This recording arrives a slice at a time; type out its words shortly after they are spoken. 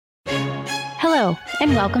Hello,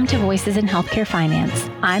 and welcome to Voices in Healthcare Finance.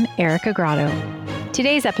 I'm Erica Grotto.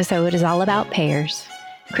 Today's episode is all about payers.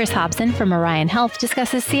 Chris Hobson from Orion Health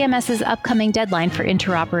discusses CMS's upcoming deadline for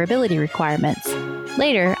interoperability requirements.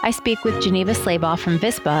 Later, I speak with Geneva Slaybaugh from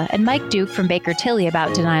VISPA and Mike Duke from Baker Tilly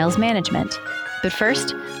about denials management. But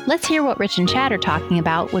first, let's hear what Rich and Chad are talking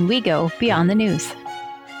about when we go beyond the news.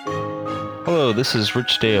 Hello, this is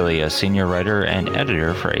Rich Daly, a senior writer and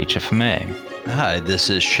editor for HFMA. Hi,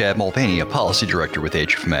 this is Chad Mulvaney, a policy director with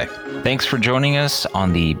HFMA. Thanks for joining us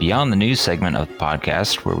on the Beyond the News segment of the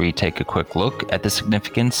podcast, where we take a quick look at the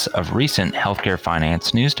significance of recent healthcare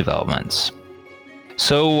finance news developments.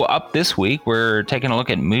 So up this week, we're taking a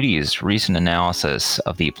look at Moody's recent analysis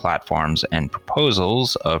of the platforms and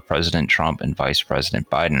proposals of President Trump and Vice President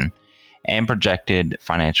Biden and projected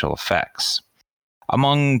financial effects.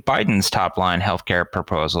 Among Biden's top-line healthcare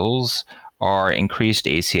proposals are increased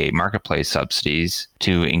ACA marketplace subsidies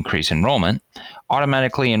to increase enrollment,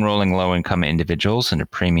 automatically enrolling low-income individuals into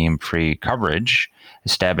premium-free coverage,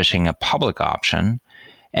 establishing a public option,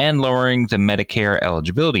 and lowering the Medicare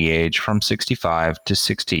eligibility age from 65 to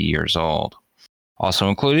 60 years old. Also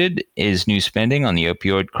included is new spending on the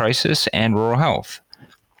opioid crisis and rural health.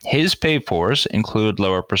 His pay-fors include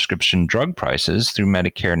lower prescription drug prices through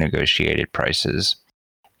Medicare negotiated prices,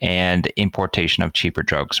 and importation of cheaper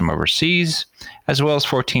drugs from overseas, as well as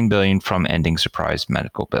 $14 billion from ending surprise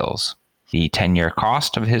medical bills. The 10-year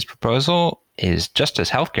cost of his proposal is, just as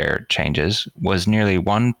healthcare changes, was nearly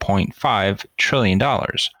 $1.5 trillion.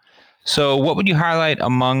 So what would you highlight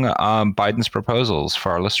among Biden's proposals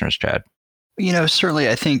for our listeners, Chad? Certainly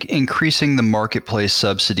I think increasing the marketplace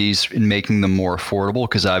subsidies and making them more affordable,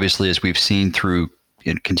 because obviously, as we've seen through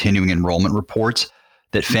continuing enrollment reports,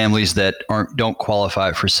 that families that don't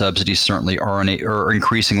qualify for subsidies certainly are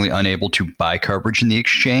increasingly unable to buy coverage in the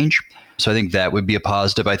exchange. So I think that would be a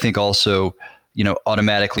positive. I think also,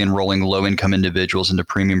 automatically enrolling low-income individuals into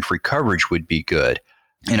premium-free coverage would be good.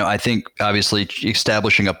 I think obviously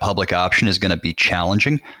establishing a public option is going to be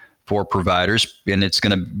challenging for providers, and it's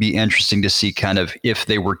going to be interesting to see kind of if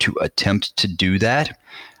they were to attempt to do that,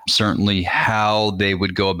 certainly how they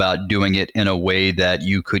would go about doing it in a way that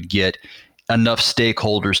you could get enough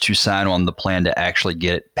stakeholders to sign on the plan to actually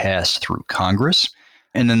get it passed through Congress.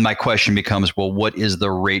 And then my question becomes, well, what is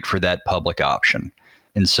the rate for that public option?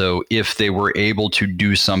 And so if they were able to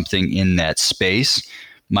do something in that space,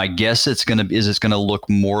 my guess it's going to look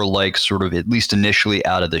more like sort of, at least initially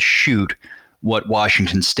out of the chute, what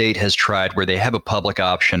Washington State has tried, where they have a public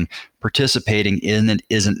option, participating in it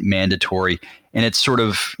isn't mandatory. And it's sort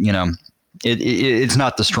of, it's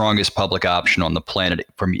not the strongest public option on the planet,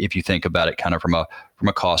 if you think about it kind of from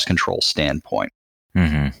a cost control standpoint.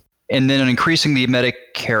 Mm-hmm. And then increasing the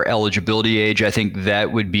Medicare eligibility age, I think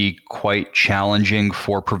that would be quite challenging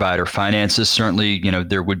for provider finances. Certainly,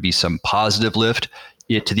 there would be some positive lift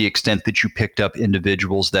to the extent that you picked up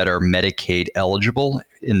individuals that are Medicaid eligible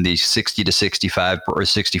in the 60 to 65 or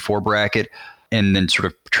 64 bracket, and then sort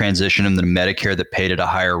of transition them to Medicare that paid at a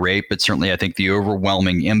higher rate. But certainly I think the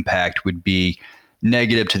overwhelming impact would be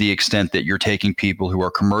negative to the extent that you're taking people who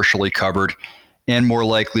are commercially covered and more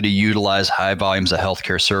likely to utilize high volumes of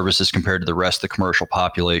healthcare services compared to the rest of the commercial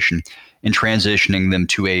population, and transitioning them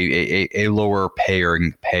to a lower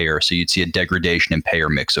payer. So you'd see a degradation in payer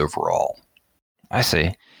mix overall. I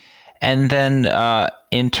see. And then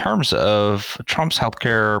in terms of Trump's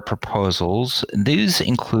healthcare proposals, these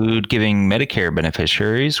include giving Medicare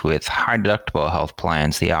beneficiaries with high deductible health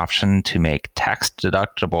plans the option to make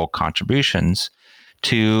tax-deductible contributions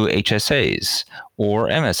to HSAs or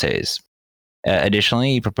MSAs.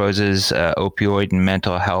 Additionally, he proposes opioid and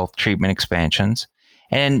mental health treatment expansions.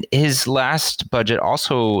 And his last budget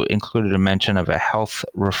also included a mention of a health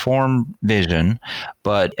reform vision,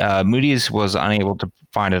 but Moody's was unable to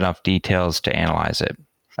find enough details to analyze it.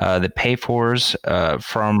 The pay-fors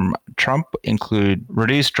from Trump include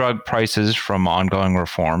reduced drug prices from ongoing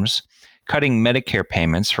reforms, cutting Medicare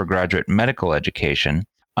payments for graduate medical education,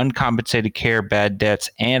 uncompensated care, bad debts,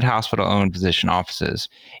 and hospital-owned physician offices.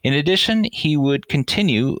 In addition, he would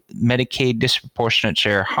continue Medicaid disproportionate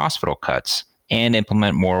share hospital cuts and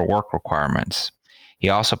implement more work requirements. He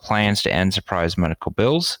also plans to end surprise medical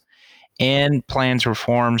bills and plans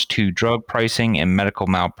reforms to drug pricing and medical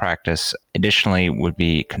malpractice additionally would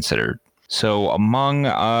be considered. So among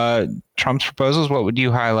Trump's proposals, what would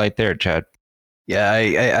you highlight there, Chad? Yeah,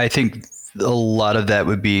 I think a lot of that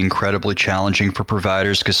would be incredibly challenging for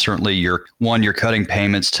providers, because certainly you're cutting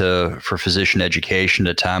payments for physician education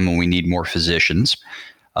at a time when we need more physicians.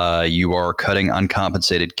 You are cutting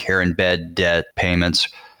uncompensated care and bad debt payments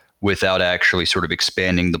without actually sort of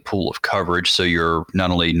expanding the pool of coverage. So you're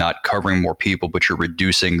not only not covering more people, but you're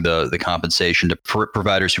reducing the compensation to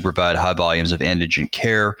providers who provide high volumes of indigent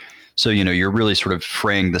care. So, you're really sort of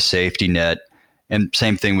fraying the safety net. And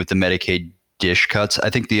same thing with the Medicaid dish cuts. I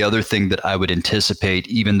think the other thing that I would anticipate,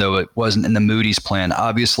 even though it wasn't in the Moody's plan,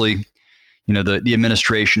 obviously, the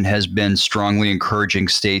administration has been strongly encouraging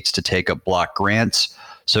states to take up block grants.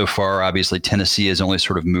 So far, obviously, Tennessee has only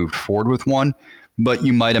sort of moved forward with one. But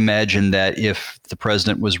you might imagine that if the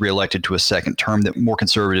president was reelected to a second term, that more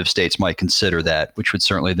conservative states might consider that, which would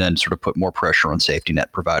certainly then sort of put more pressure on safety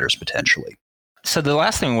net providers potentially. So the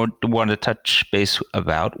last thing we wanted to touch base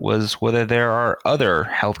about was whether there are other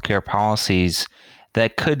healthcare policies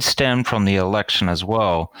that could stem from the election as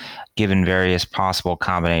well, given various possible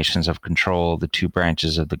combinations of control of the two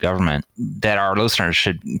branches of the government that our listeners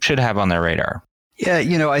should have on their radar.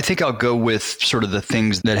 Yeah, I think I'll go with sort of the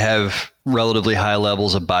things that have relatively high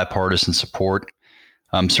levels of bipartisan support.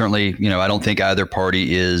 Certainly, I don't think either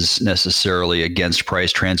party is necessarily against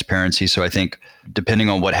price transparency. So I think depending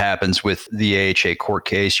on what happens with the AHA court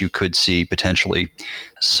case, you could see potentially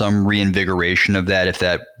some reinvigoration of that if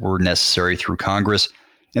that were necessary through Congress.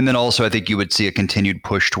 And then also, I think you would see a continued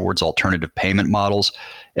push towards alternative payment models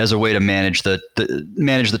as a way to manage the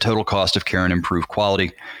total cost of care and improve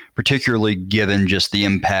quality, particularly given just the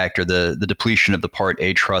impact or the depletion of the Part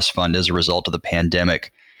A trust fund as a result of the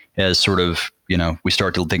pandemic, as sort of, we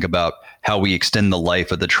start to think about how we extend the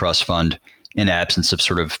life of the trust fund in absence of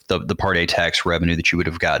sort of the Part A tax revenue that you would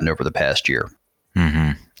have gotten over the past year.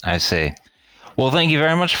 Mm-hmm. I see. Well, thank you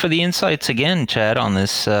very much for the insights again, Chad, on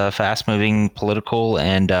this fast-moving political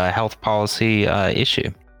and health policy issue.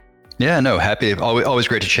 Yeah, no, happy. Always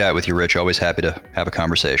great to chat with you, Rich. Always happy to have a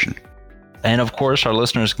conversation. And of course, our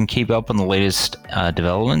listeners can keep up on the latest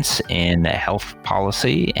developments in health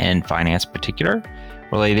policy and finance in particular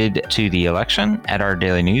related to the election at our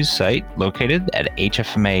daily news site located at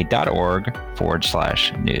hfma.org/news.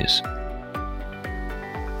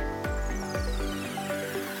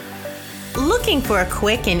 Looking for a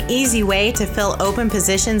quick and easy way to fill open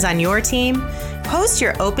positions on your team? Post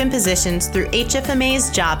your open positions through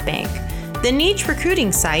HFMA's Job Bank, the niche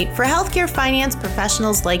recruiting site for healthcare finance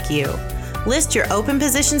professionals like you. List your open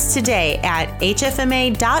positions today at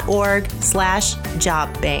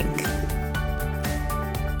hfma.org/jobbank.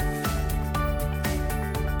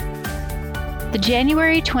 The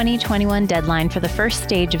January 2021 deadline for the first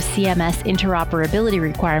stage of CMS interoperability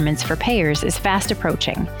requirements for payers is fast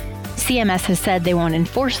approaching. CMS has said they won't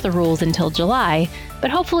enforce the rules until July, but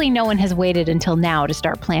hopefully no one has waited until now to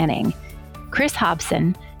start planning. Chris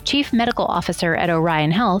Hobson, Chief Medical Officer at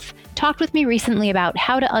Orion Health, talked with me recently about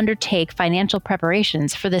how to undertake financial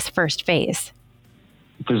preparations for this first phase.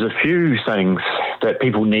 There's a few things that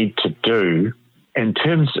people need to do in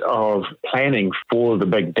terms of planning for the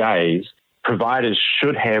big days. Providers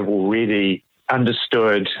should have already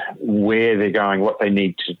understood where they're going, what they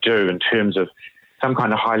need to do in terms of some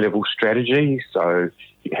kind of high-level strategy. So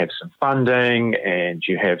you have some funding and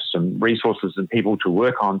you have some resources and people to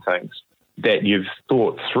work on things, that you've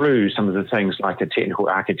thought through some of the things like a technical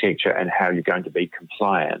architecture and how you're going to be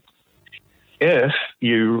compliant. If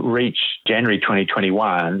you reach January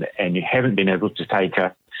 2021 and you haven't been able to take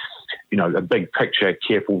a big picture,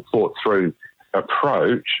 careful, thought-through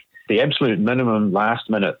approach, the absolute minimum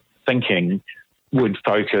last-minute thinking would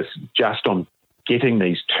focus just on getting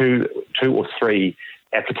these two or three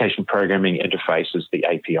application programming interfaces, the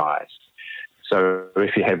APIs. So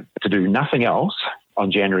if you have to do nothing else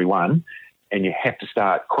on January 1 and you have to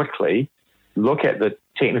start quickly, look at the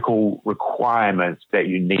technical requirements that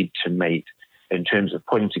you need to meet in terms of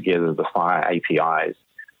putting together the FHIR APIs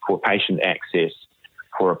for patient access,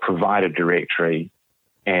 for a provider directory,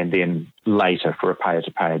 and then later for a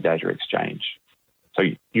payer-to-payer data exchange. So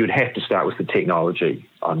you'd have to start with the technology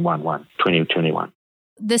on 1/1/2021.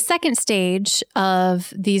 The second stage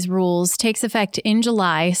of these rules takes effect in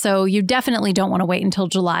July, so you definitely don't want to wait until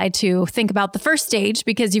July to think about the first stage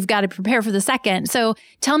because you've got to prepare for the second. So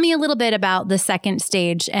tell me a little bit about the second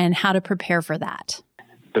stage and how to prepare for that.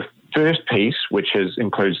 The first piece, which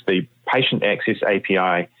includes the patient access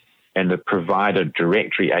API and the provider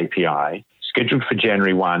directory API, scheduled for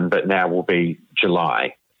January 1, but now will be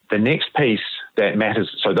July. The next piece that matters,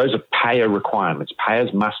 so those are payer requirements.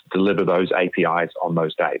 Payers must deliver those APIs on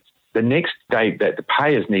those dates. The next date that the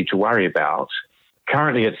payers need to worry about,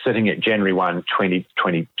 currently it's sitting at January 1,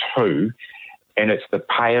 2022, and it's the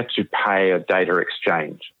payer-to-payer data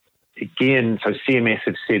exchange. Again, so CMS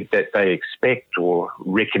have said that they expect or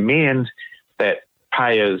recommend that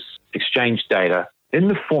payers exchange data in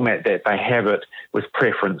the format that they have it, with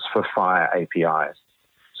preference for FHIR APIs.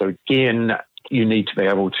 So again, you need to be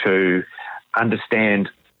able to understand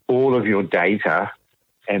all of your data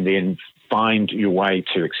and then find your way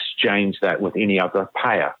to exchange that with any other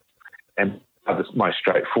payer. And the most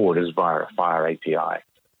straightforward is via a FHIR API.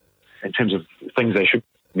 In terms of things they should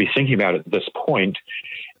be thinking about at this point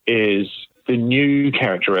is the new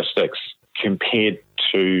characteristics compared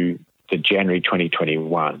to the January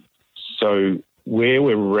 2021. So where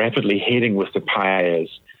we're rapidly heading with the payers,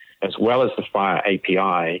 as well as the FHIR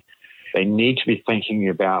API, they need to be thinking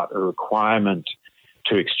about a requirement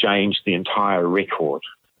to exchange the entire record.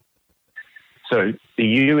 So the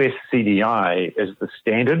US CDI is the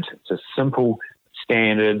standard. It's a simple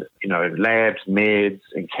standard, labs, meds,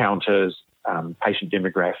 encounters, patient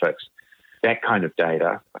demographics, that kind of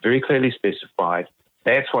data, very clearly specified.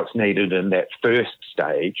 That's what's needed in that first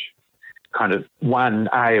stage. Kind of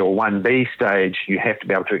 1A or 1B stage, you have to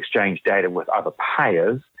be able to exchange data with other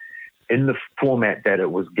payers in the format that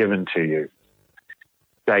it was given to you.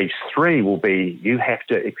 Stage 3 will be you have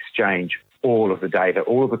to exchange all of the data,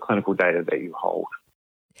 all of the clinical data that you hold.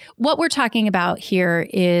 What we're talking about here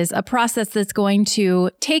is a process that's going to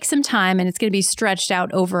take some time and it's going to be stretched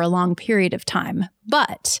out over a long period of time.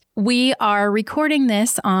 But we are recording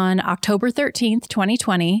this on October 13th,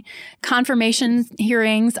 2020. Confirmation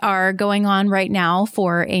hearings are going on right now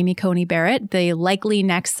for Amy Coney Barrett, the likely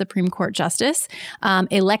next Supreme Court justice.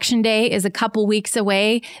 Election day is a couple weeks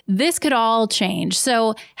away. This could all change.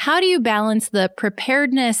 So how do you balance the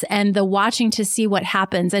preparedness and the watching to see what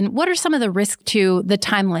happens? And what are some of the risks to the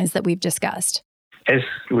timelines that we've discussed? As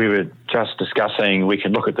we were just discussing, we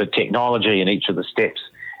can look at the technology in each of the steps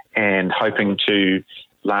and hoping to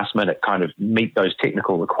last minute kind of meet those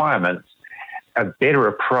technical requirements. A better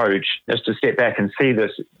approach is to step back and see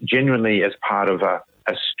this genuinely as part of a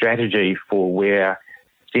strategy for where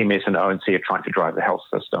CMS and ONC are trying to drive the health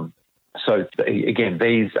system. So again,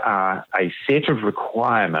 these are a set of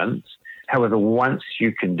requirements. However, once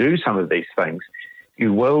you can do some of these things,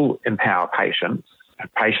 you will empower patients.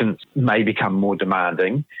 Patients may become more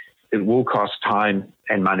demanding. It will cost time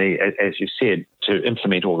and money, as you said, to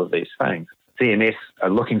implement all of these things. CMS are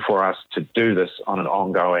looking for us to do this on an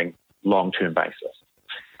ongoing, long-term basis.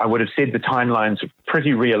 I would have said the timelines are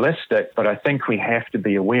pretty realistic, but I think we have to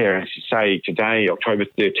be aware, as you say, today, October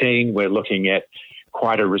 13, we're looking at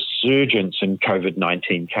quite a resurgence in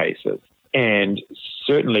COVID-19 cases. And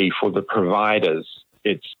certainly for the providers,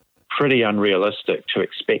 it's pretty unrealistic to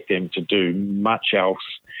expect them to do much else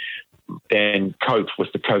than cope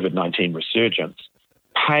with the COVID-19 resurgence.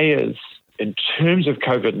 Payers, in terms of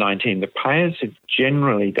COVID-19, the payers have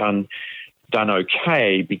generally done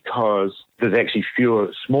okay because there's actually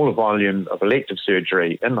smaller volume of elective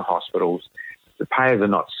surgery in the hospitals. The payers are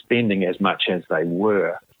not spending as much as they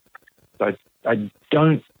were. So I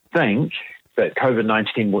don't think that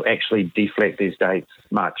COVID-19 will actually deflect these dates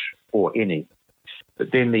much or any.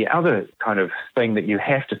 But then the other kind of thing that you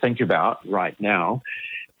have to think about right now,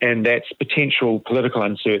 and that's potential political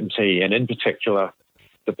uncertainty, and in particular,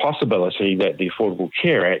 the possibility that the Affordable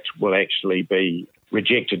Care Act will actually be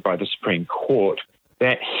rejected by the Supreme Court.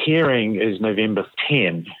 That hearing is November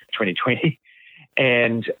 10, 2020,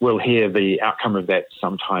 and we'll hear the outcome of that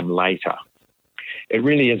sometime later. It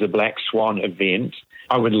really is a black swan event.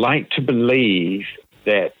 I would like to believe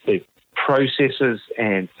that the processes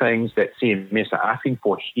and things that CMS are asking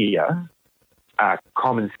for here are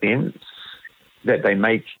common sense, that they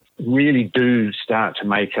really do start to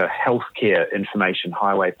make a healthcare information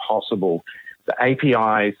highway possible. The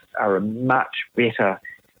APIs are a much better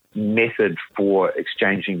method for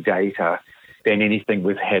exchanging data than anything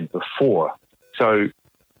we've had before. So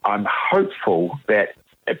I'm hopeful that,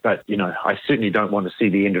 but I certainly don't want to see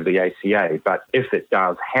the end of the ACA, but if it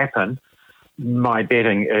does happen, my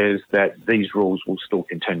betting is that these rules will still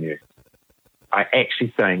continue. I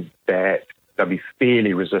actually think that they'll be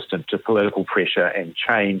fairly resistant to political pressure and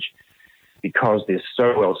change because they're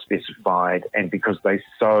so well specified and because they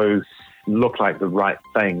so look like the right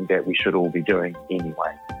thing that we should all be doing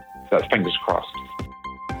anyway. So fingers crossed.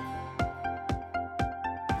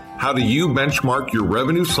 How do you benchmark your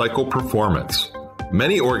revenue cycle performance?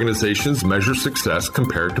 Many organizations measure success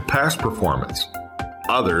compared to past performance.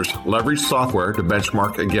 Others leverage software to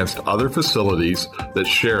benchmark against other facilities that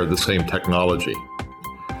share the same technology.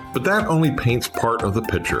 But that only paints part of the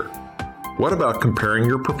picture. What about comparing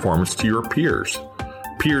your performance to your peers?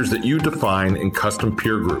 Peers that you define in custom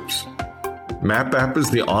peer groups. MapApp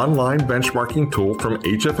is the online benchmarking tool from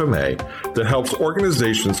HFMA that helps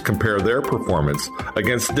organizations compare their performance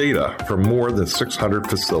against data from more than 600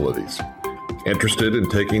 facilities. Interested in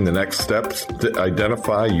taking the next steps to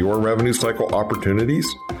identify your revenue cycle opportunities?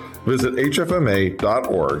 Visit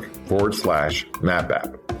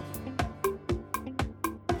hfma.org/MapApp.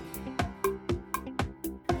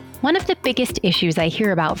 One of the biggest issues I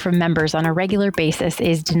hear about from members on a regular basis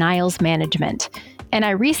is denials management. And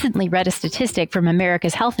I recently read a statistic from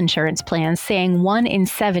America's health insurance plans saying 1 in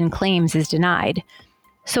 7 claims is denied.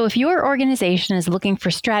 So if your organization is looking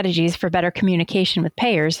for strategies for better communication with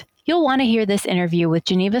payers, you'll want to hear this interview with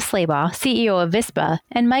Geneva Slaybaugh, CEO of Vispa,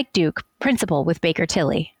 and Mike Duke, principal with Baker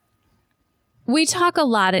Tilly. We talk a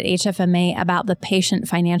lot at HFMA about the patient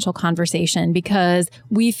financial conversation because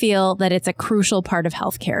we feel that it's a crucial part of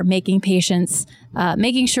healthcare, making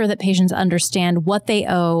sure that patients understand what they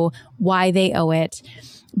owe, why they owe it.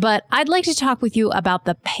 But I'd like to talk with you about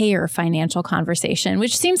the payer financial conversation,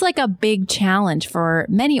 which seems like a big challenge for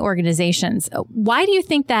many organizations. Why do you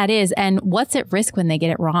think that is, and what's at risk when they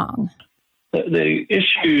get it wrong? The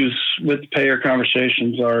issues with payer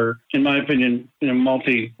conversations are, in my opinion,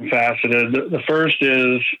 multifaceted. The first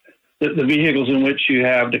is the vehicles in which you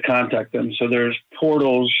have to contact them. So there's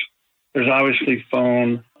portals, there's obviously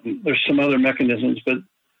phone, there's some other mechanisms, but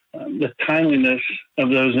the timeliness of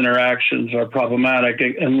those interactions are problematic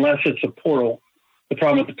unless it's a portal. The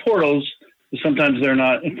problem with the portals is sometimes they're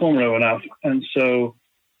not informative enough. And so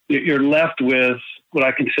you're left with what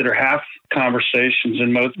I consider half conversations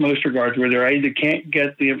in most regards, where I either can't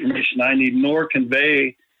get the information I need nor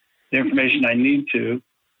convey the information I need to,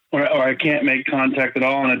 or I can't make contact at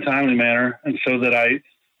all in a timely manner. And so that I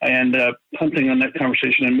end up punting on that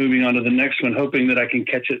conversation and moving on to the next one, hoping that I can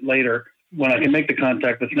catch it later when I can make the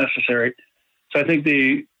contact that's necessary. So I think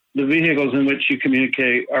the vehicles in which you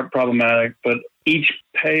communicate are problematic, but each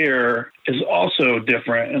payer is also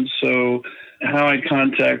different. And so how I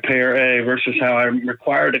contact payer A versus how I'm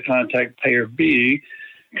required to contact payer B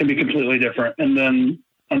can be completely different. And then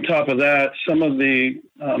on top of that, some of the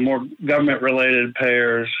more government-related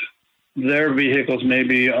payers, their vehicles may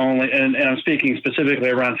be only, and I'm speaking specifically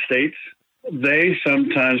around states, they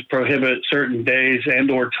sometimes prohibit certain days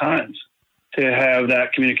and or times to have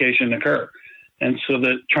that communication occur. And so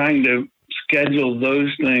that trying to schedule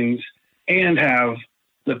those things and have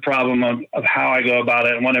the problem of how I go about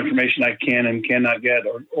it and what information I can and cannot get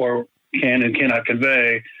or can and cannot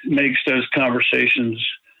convey makes those conversations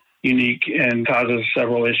unique and causes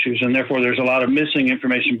several issues. And therefore, there's a lot of missing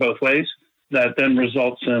information both ways that then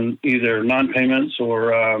results in either non-payments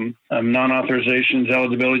or non-authorizations,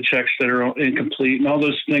 eligibility checks that are incomplete, and all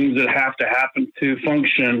those things that have to happen to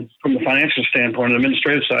function from the financial standpoint, the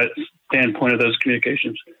administrative side standpoint of those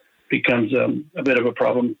communications becomes a bit of a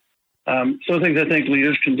problem. So things I think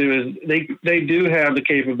leaders can do is they do have the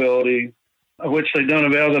capability, of which they don't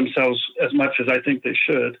avail themselves as much as I think they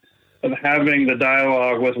should, of having the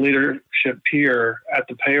dialogue with leadership peer at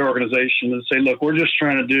the payer organization and say, look, we're just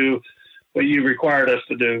trying to do what you required us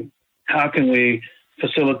to do. How can we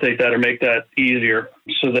facilitate that or make that easier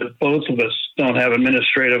so that both of us don't have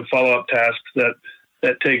administrative follow-up tasks that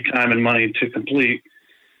take time and money to complete,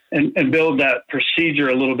 and build that procedure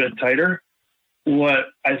a little bit tighter? What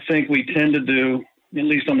I think we tend to do, at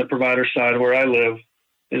least on the provider side where I live,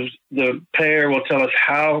 is the payer will tell us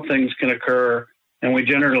how things can occur, and we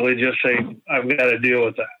generally just say, I've got to deal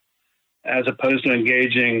with that, as opposed to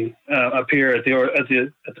engaging a peer at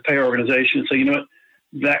the payer organization. So, you know what,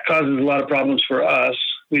 that causes a lot of problems for us.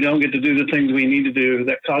 We don't get to do the things we need to do.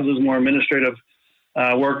 That causes more administrative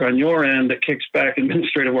work on your end that kicks back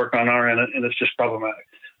administrative work on our end, and it's just problematic.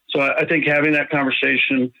 So I think having that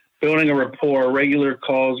conversation, building a rapport, regular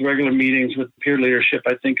calls, regular meetings with peer leadership,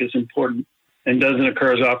 I think is important and doesn't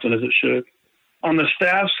occur as often as it should. On the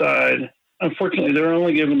staff side, unfortunately, they're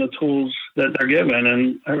only given the tools that they're given,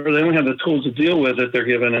 and they only have the tools to deal with that they're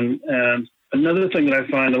given. And another thing that I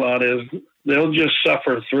find a lot is they'll just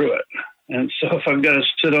suffer through it. And so if I've got to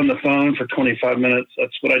sit on the phone for 25 minutes,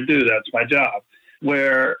 that's what I do. That's my job.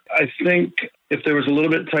 Where I think if there was a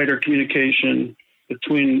little bit tighter communication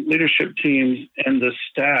between leadership teams and the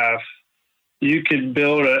staff, you could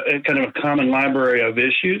build a kind of a common library of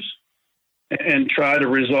issues and try to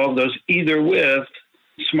resolve those either with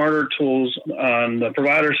smarter tools on the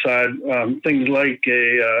provider side, things like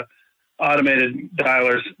automated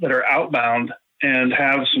dialers that are outbound and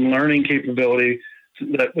have some learning capability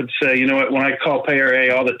that would say, you know what, when I call payer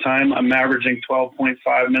A all the time, I'm averaging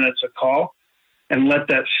 12.5 minutes a call, and let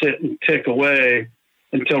that sit and tick away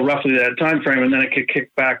until roughly that time frame, and then it could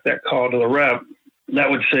kick back that call to the rep.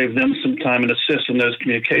 That would save them some time and assist in those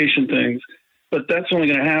communication things. But that's only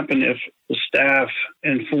going to happen if the staff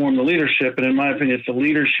inform the leadership. And in my opinion, it's the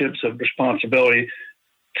leadership's responsibility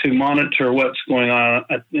to monitor what's going on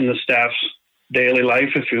in the staff's daily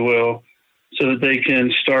life, if you will, so that they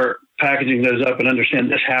can start packaging those up and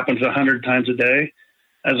understand this happens 100 times a day,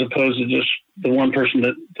 as opposed to just the one person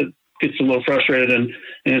that gets a little frustrated and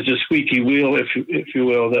is a squeaky wheel, if you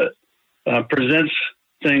will, that presents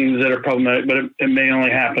things that are problematic, but it may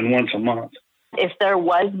only happen once a month. If there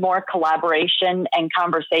was more collaboration and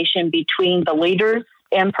conversation between the leaders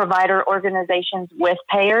in provider organizations with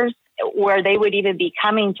payers, where they would even be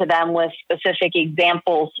coming to them with specific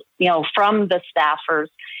examples, from the staffers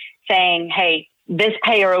saying, hey, this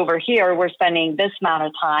payer over here, we're spending this amount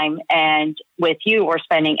of time, and with you, we're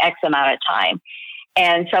spending X amount of time.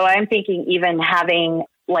 And so I'm thinking even having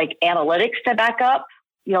like analytics to back up,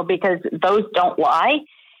 because those don't lie.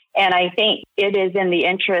 And I think it is in the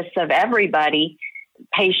interest of everybody,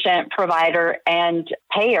 patient, provider, and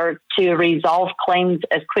payer, to resolve claims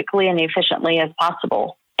as quickly and efficiently as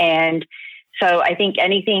possible. And so I think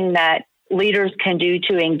anything that leaders can do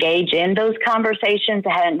to engage in those conversations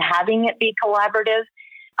and having it be collaborative,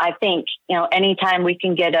 I think, anytime we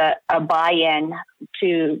can get a buy-in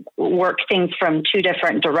to work things from two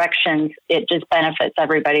different directions, it just benefits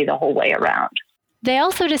everybody the whole way around. They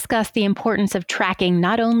also discuss the importance of tracking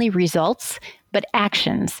not only results, but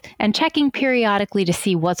actions, and checking periodically to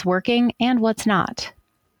see what's working and what's not.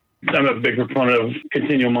 I'm a big proponent of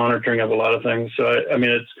continual monitoring of a lot of things. So,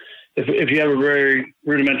 it's if you have a very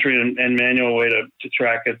rudimentary and manual way to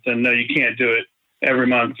track it, then no, you can't do it every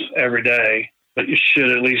month, every day. But you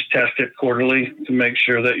should at least test it quarterly to make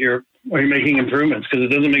sure that you're making improvements, because it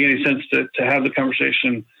doesn't make any sense to have the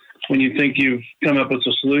conversation when you think you've come up with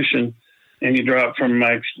a solution and you drop from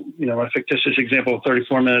my fictitious example of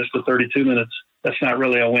 34 minutes to 32 minutes. That's not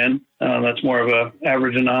really a win. That's more of an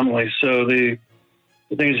average anomaly. So the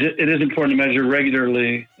thing is, it is important to measure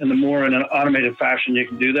regularly, and the more in an automated fashion you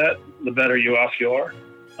can do that, the better you off you are.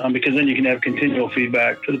 Because then you can have continual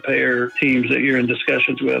feedback to the payer teams that you're in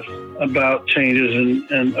discussions with about changes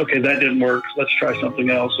and okay, that didn't work, let's try something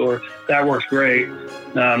else, or that works great,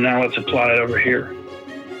 now let's apply it over here.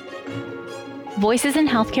 Voices in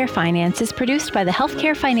Healthcare Finance is produced by the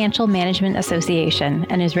Healthcare Financial Management Association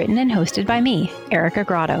and is written and hosted by me, Erica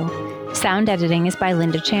Grotto. Sound editing is by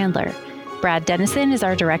Linda Chandler. Brad Dennison is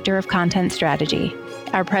our Director of Content Strategy.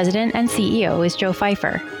 Our President and CEO is Joe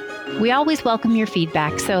Pfeiffer. We always welcome your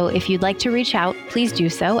feedback, so if you'd like to reach out, please do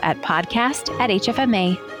so at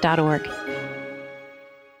podcast@hfma.org.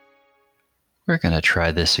 We're going to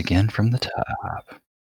try this again from the top.